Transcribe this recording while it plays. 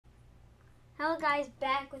Hello guys,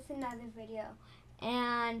 back with another video.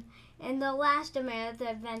 And in the last American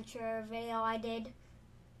Adventure video I did,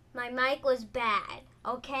 my mic was bad,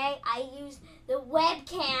 okay? I used the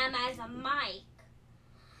webcam as a mic.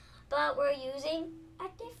 But we're using a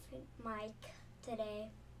different mic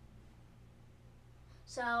today.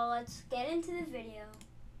 So let's get into the video.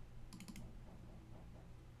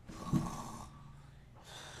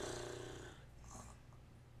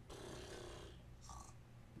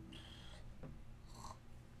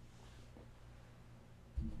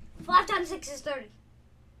 Five times 6 is 30.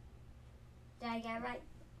 Did I get it right?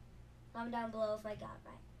 Comment down below if I got it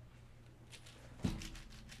right.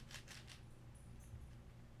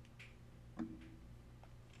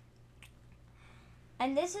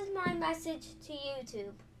 And this is my message to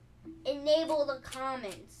YouTube. Enable the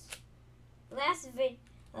comments. Last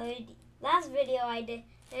video I did,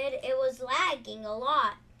 it was lagging a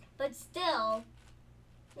lot. But still,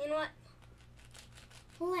 you know what?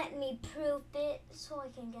 Let me prove it so I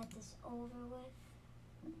can get this over with.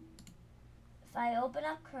 If I open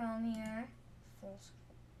up Chrome here, full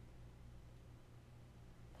screen.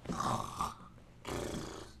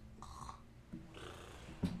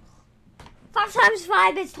 5 times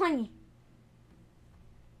 5 is 20.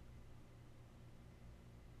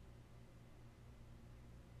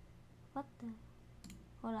 What the?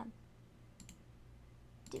 Hold on.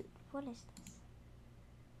 Dude, what is this?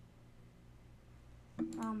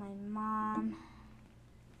 Oh, my mom.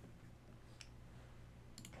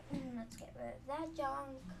 Let's get rid of that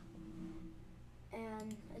junk.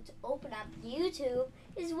 And let's open up YouTube.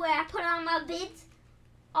 This is where I put on my bits.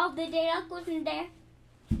 All the data goes in there.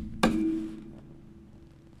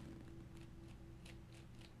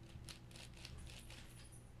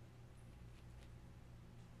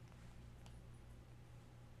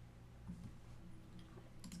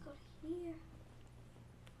 Let's go to here.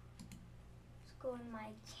 Go in my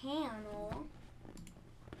channel.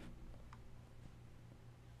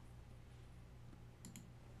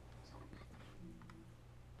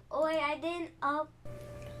 Oh wait, I didn't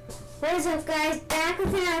What is up guys, back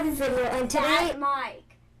with another video, and today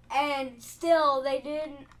mic. And still they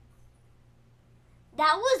didn't.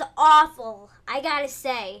 That was awful, I gotta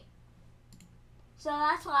say. So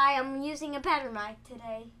that's why I'm using a better mic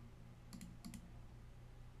today.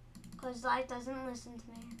 Cause life doesn't listen to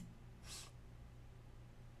me.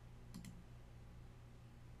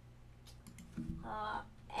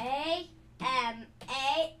 A-M-A-N-D-A.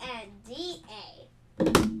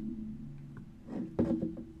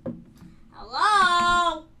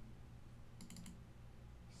 Hello?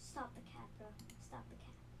 Stop the cat, bro. Stop the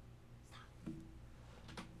cat. Stop.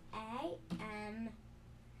 A-M.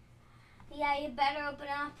 Yeah, you better open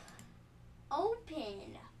up.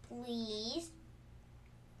 Open, please.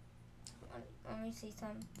 Let me see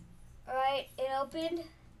some. Alright, it opened.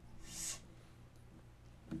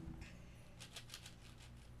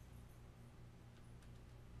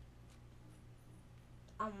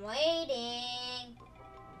 I'm waiting.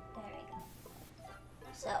 There we go.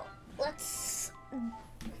 So let's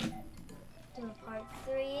do part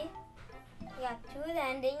 3. We got 2 of the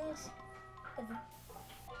endings. But the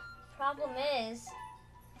problem is,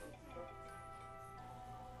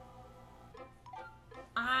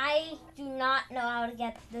 I do not know how to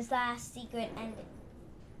get this last secret ending.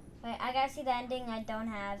 Wait, I gotta see the ending I don't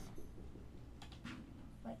have.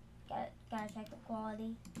 Wait, gotta check the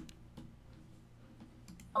quality.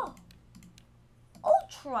 Oh,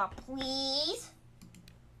 Ultra, please.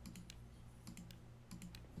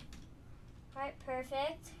 Right,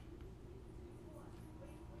 perfect.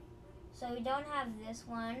 So we don't have this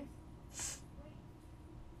one.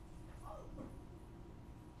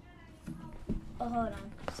 Oh, hold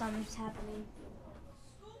on. Something's happening.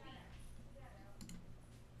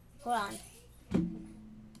 Hold on.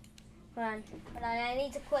 Hold on. I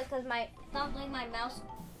need to quit because it's not letting my mouse.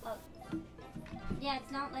 Oh. Yeah,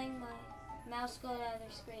 it's not letting my mouse go to the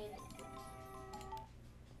other screen.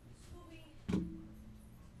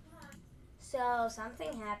 So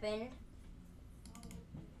something happened.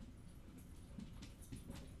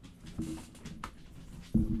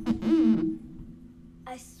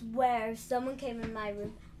 I swear, if someone came in my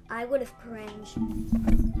room, I would have cringed.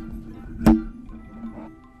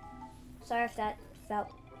 Sorry if that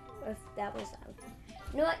was loud.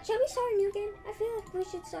 You know what? Should we start a new game? I feel like we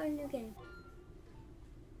should start a new game.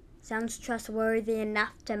 Sounds trustworthy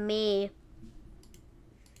enough to me.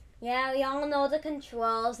 Yeah, we all know the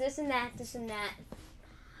controls. This and that, this and that.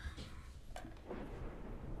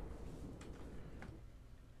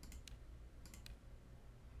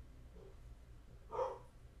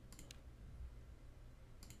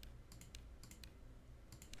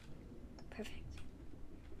 Perfect.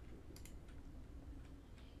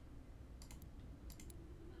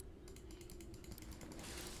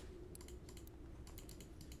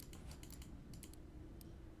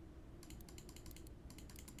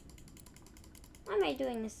 Why am I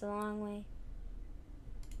doing this the long way?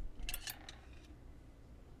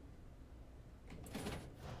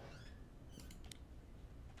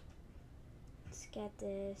 Let's get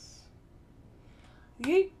this.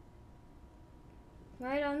 Yeet.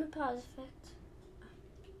 Right on the pause effect.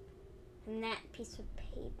 And that piece of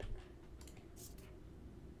paper.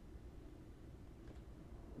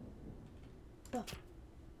 Oh.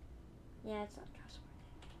 Yeah, it's not trustworthy.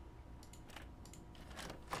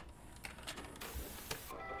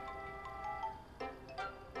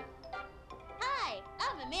 Hi,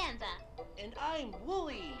 I'm Amanda. And I'm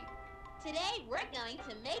Wooly. Today we're going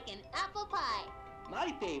to make an apple pie.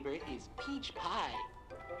 My favorite is peach pie.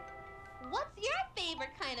 What's your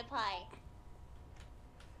favorite kind of pie?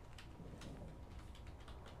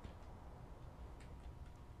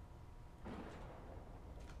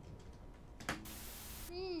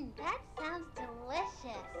 That sounds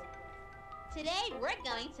delicious. Today we're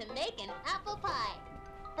going to make an apple pie.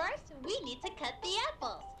 First, we need to cut the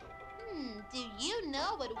apples. Do you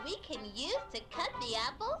know what we can use to cut the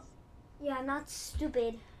apples? Yeah, I'm not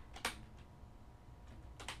stupid.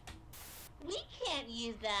 We can't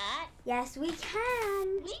use that. Yes, we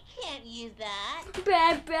can. We can't use that.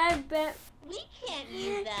 Bam, bam, bam. We can't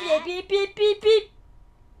use that. Beep, beep, beep, beep.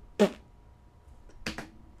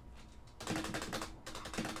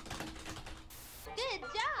 Good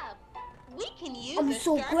job. We can use I'm a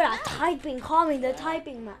so sharp good at knife. typing. Call me the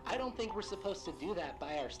typing man. I don't think we're supposed to do that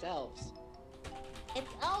by ourselves.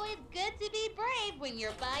 It's always good to be brave when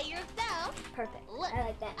you're by yourself. Perfect. Look, I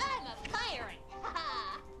like that. I'm a pirate.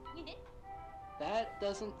 Ha That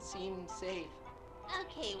doesn't seem safe.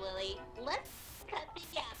 Okay, Willie, let's cut the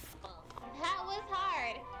apple. That was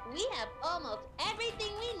hard. We have almost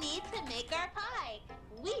everything we need to make our pie.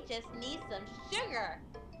 We just need some sugar.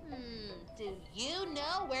 Do you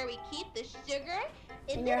know where we keep the sugar?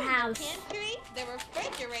 In your house. The pantry, the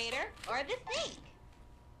refrigerator, or the sink?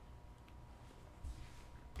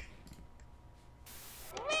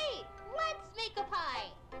 Great! Let's make a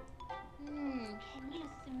pie. Can you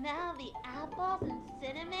smell the apples and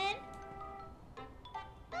cinnamon?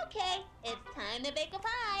 Okay, it's time to bake a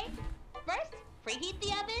pie. First, preheat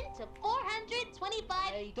the oven to 425.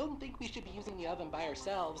 I don't think we should be using the oven by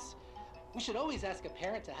ourselves. We should always ask a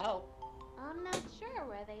parent to help. I'm not sure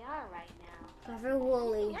where they are right now. Cover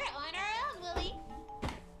Wooly. We're on our own, Willie.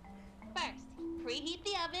 First, preheat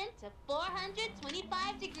the oven to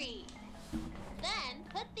 425 degrees. Then,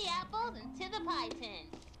 put the apples into the pie tin.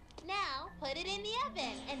 Now, put it in the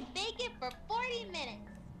oven and bake it for 40 minutes.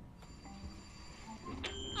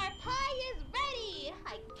 Our pie is ready!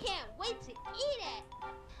 I can't wait to eat it!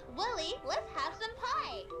 Willie, let's have some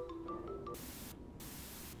pie!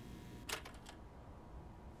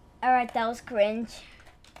 Alright, that was cringe.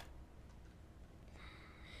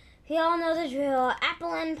 You all know the drill.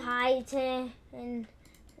 Apple and pie tin. And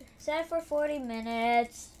set for 40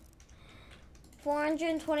 minutes.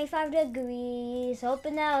 425 degrees.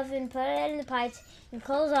 Open the oven, put it in the pie tin, and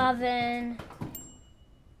close the oven.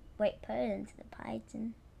 Wait, put it into the pie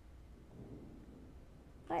tin.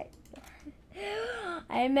 What?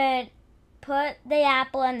 I meant put the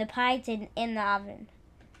apple and the pie tin in the oven.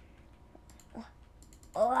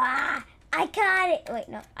 Oh, I got it. Wait,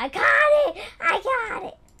 no. I got it. I got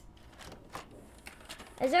it.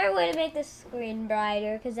 Is there a way to make the screen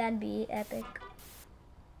brighter? Because that'd be epic.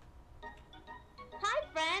 Hi,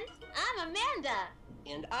 friends. I'm Amanda.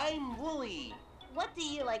 And I'm Wooly. What do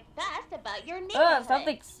you like best about your neighborhood?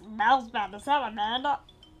 Something smells bad. Is that Amanda?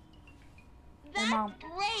 That's Mom.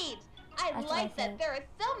 great. I That's what like I that said. there are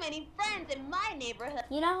so many friends in my neighborhood.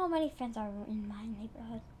 You know how many friends are in my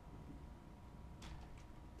neighborhood?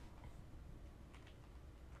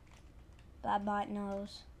 Bye-bye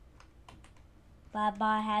knows.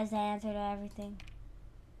 Bye-bye has the answer to everything.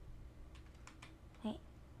 Wait,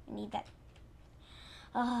 I need that.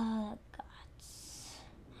 Oh, gods.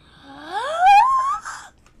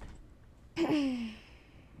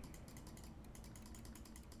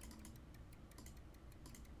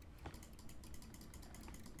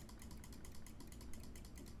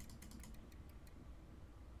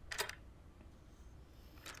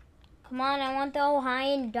 Come on, I want the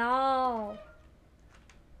Ohioan doll.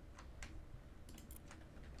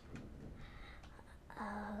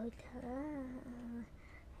 Oh, doll,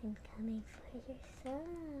 I'm coming for your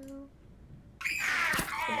soul.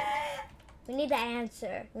 We need the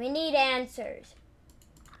answer. We need answers.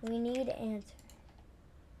 We need answers.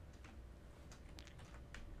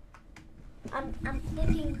 I'm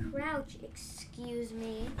thinking crouch, excuse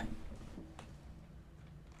me.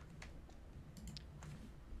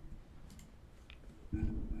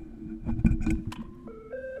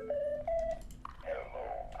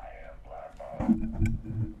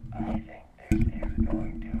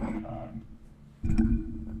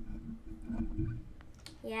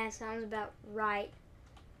 that sounds about right.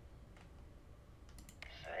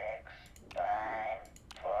 6, 9,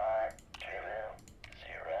 4, 2, 0.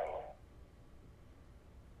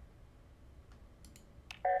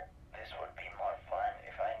 This would be more fun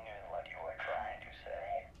if I knew what you were trying to say.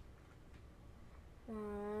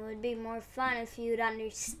 It would be more fun if you'd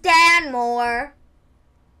understand more.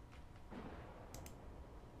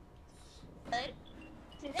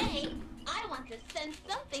 Today, I want to send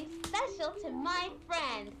something special to my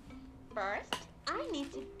friend. First, I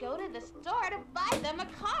need to go to the store to buy them a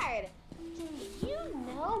card. Do you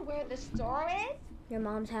know where the store is? Your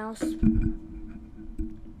mom's house. Yeah,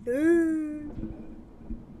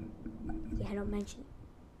 don't mention it.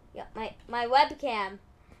 Yeah, my webcam.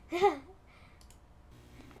 Good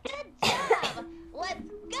job! Let's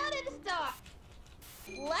go to the store.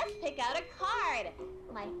 Let's pick out a card.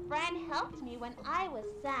 My friend helped me when I was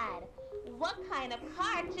sad. What kind of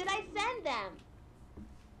card should I send them?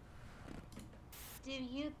 Do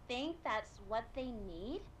you think that's what they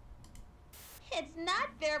need? It's not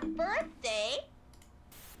their birthday.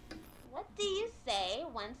 What do you say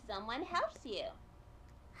when someone helps you?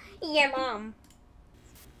 Your mom.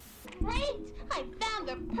 Great! I found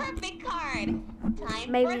the perfect card.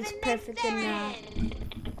 Time Maybe for it's the perfect next enough. errand.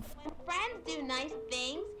 When friends do nice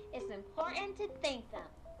things, it's important to thank them.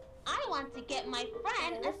 I want to get my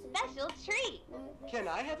friend a special treat. Can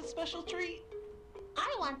I have a special treat?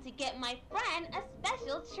 I want to get my friend a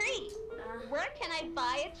special treat. Where can I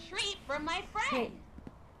buy a treat for my friend? Hey,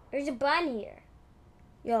 there's a bun here.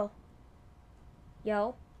 Yo.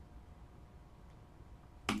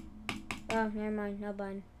 Oh, never mind, no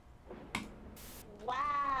bun.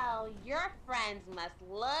 Wow, your friends must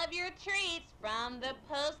love your treats from the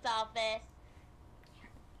post office.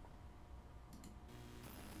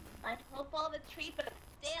 I hope all the treats are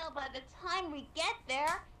stale by the time we get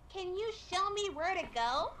there. Can you show me where to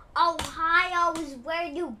go? Ohio is where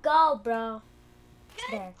you go, bro.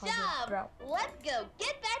 Good There, hold it, job. bro. Let's go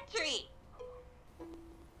get that treat.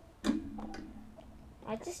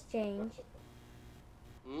 I just changed.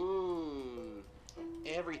 Mmm.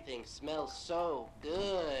 Everything smells so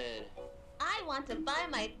good. I want to buy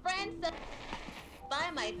my friend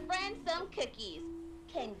some cookies.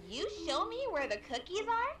 Can you show me where the cookies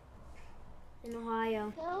are? In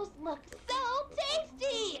Ohio. Those look so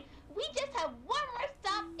tasty! We just have one more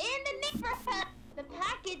stop in the neighborhood. The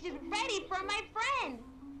package is ready for my friend.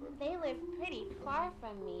 They live pretty far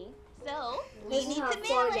from me, so we This is need how to mail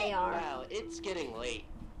far it. they are. Wow, it's getting late.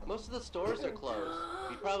 Most of the stores are closed.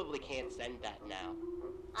 We probably can't send that now.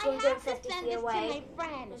 I have to 250 send feet this away. to my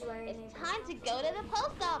friend. Is where It's it time to go to the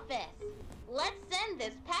post office. Let's send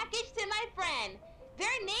this package to my friend.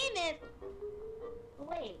 Their name is...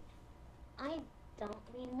 Wait, I don't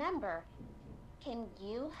remember. Can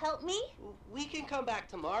you help me? We can come back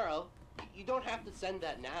tomorrow. You don't have to send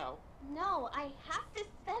that now. No, I have to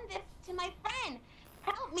send this to my friend.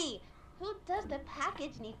 Help me. Who does the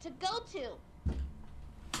package need to go to?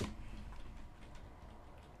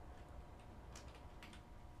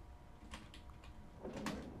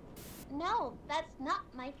 No, that's not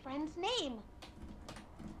my friend's name.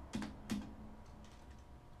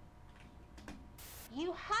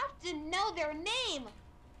 You have to know their name.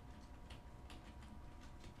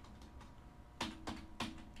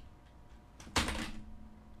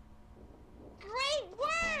 Great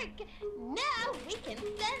work! Now we can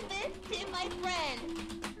send this to my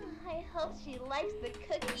friend. I hope she likes the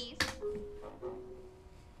cookies.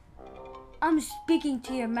 I'm speaking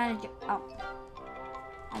to your manager. Oh.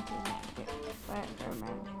 I didn't get your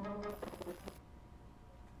manager.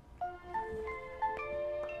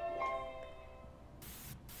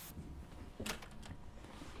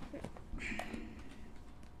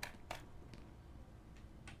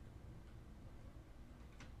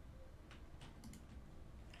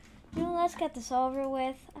 Let's get this over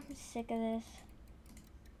with. I'm sick of this.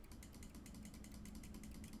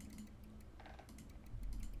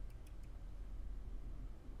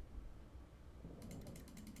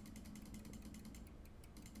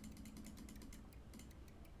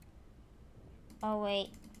 Oh, wait.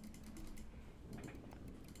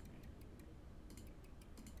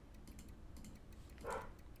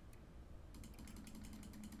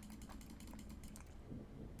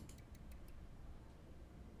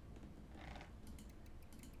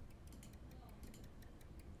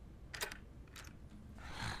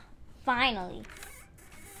 Finally.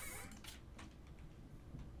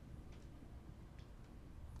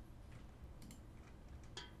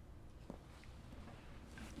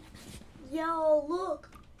 Yo, look.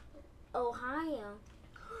 Ohio.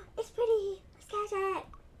 It's pretty. Let's catch it.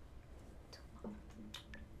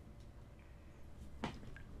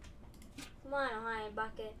 Come on, High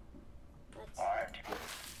Bucket. Let's. Aren't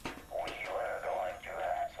we were going to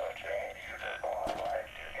have such a beautiful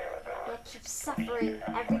life together? You'll keep suffering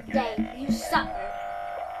every day. You suffer.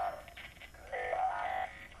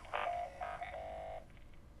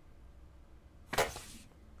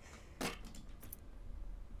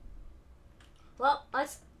 Well,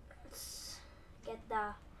 let's get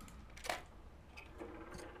the.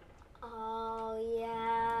 Oh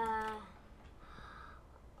yeah.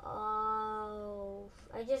 Oh,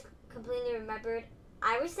 I just completely remembered.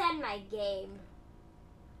 I reset my game.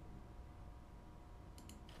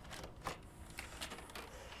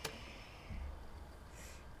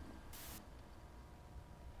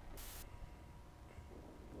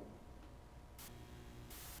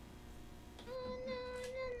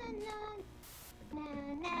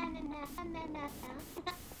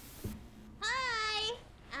 Hi,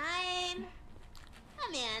 I'm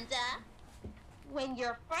Amanda. When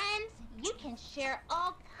you're friends, you can share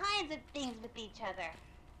all kinds of things with each other.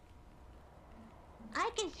 I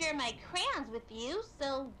can share my crayons with you,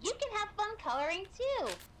 so you can have fun coloring too.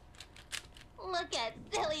 Look at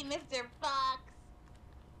silly Mr. Fox.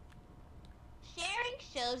 Sharing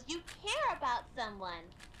shows you care about someone.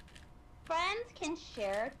 Friends can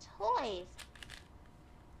share toys.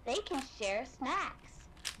 They can share snacks.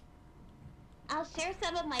 I'll share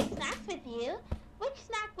some of my snacks with you. Which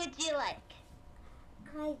snack would you like?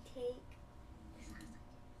 I take.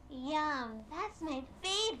 Yum, that's my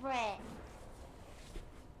favorite.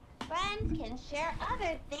 Friends can share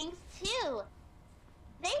other things too.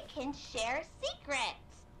 They can share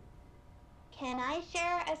secrets. Can I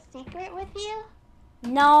share a secret with you?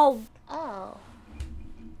 No. Oh.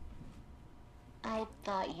 I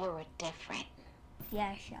thought you were different.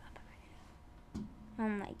 Yeah, shut up. I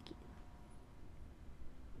don't like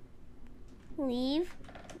you. Leave.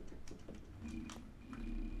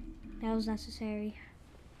 That was necessary.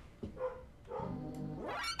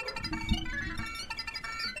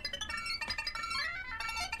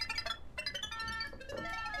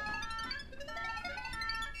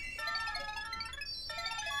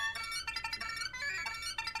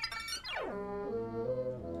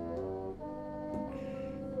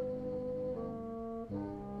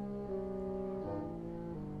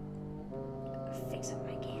 Fix it when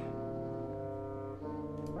I can.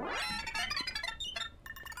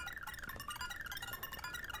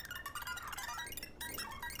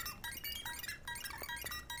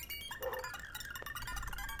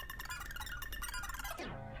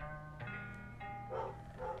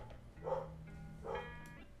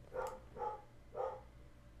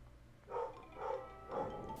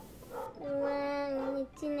 Well,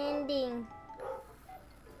 it's an ending.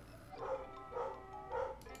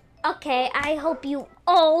 Okay, I hope you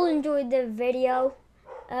all enjoyed the video.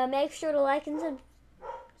 Make sure to like and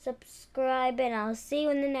subscribe, and I'll see you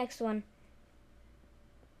in the next one.